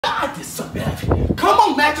I did something heavy. Come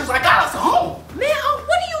on, mattress, I got us a home. Man,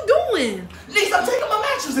 what are you doing? Niece, I'm taking my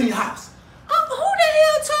mattress in your house. Who the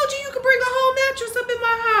hell told you you could bring a whole mattress up in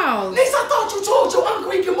my house? Niece, I thought you told your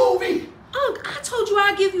uncle he could move in. Unc, I told you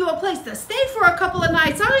I'd give you a place to stay for a couple of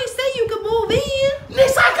nights. I ain't say you could move in.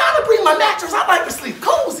 Niece, I gotta bring my mattress. I like to sleep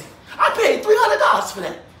cozy. I paid $300 for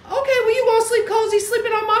that. Okay, well you gonna sleep cozy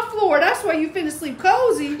sleeping on my floor. That's why you finna sleep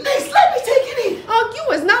cozy. Niece, let me take it in. Unc, you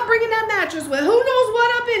is not bringing that mattress with who knows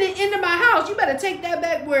what up in it into my house. You better take that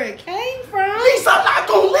back where it came from. Niece, I'm not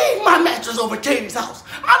gonna leave my mattress over Katie's house.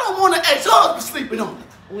 I don't want an ex-husband sleeping on it.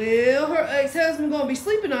 Well, her ex-husband gonna be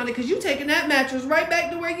sleeping on it because you taking that mattress right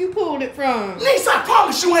back to where you pulled it from. Niece, I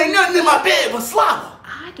promise you ain't nothing in my bed but slobber.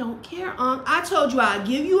 I don't care, Unc. I told you I'd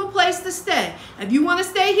give you a place to stay. If you want to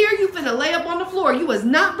stay here, you finna lay up on the floor. You was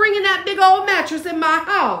not bringing that big old mattress in my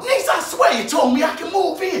house. Niece, I swear you told me I can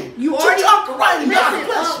move in. You already right in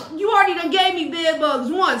listen, you already done gave me bed bugs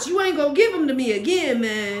once. You ain't gonna give them to me again,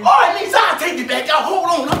 man. All right, Niece, I'll take it back. Y'all hold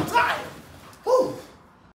on. I'm tired.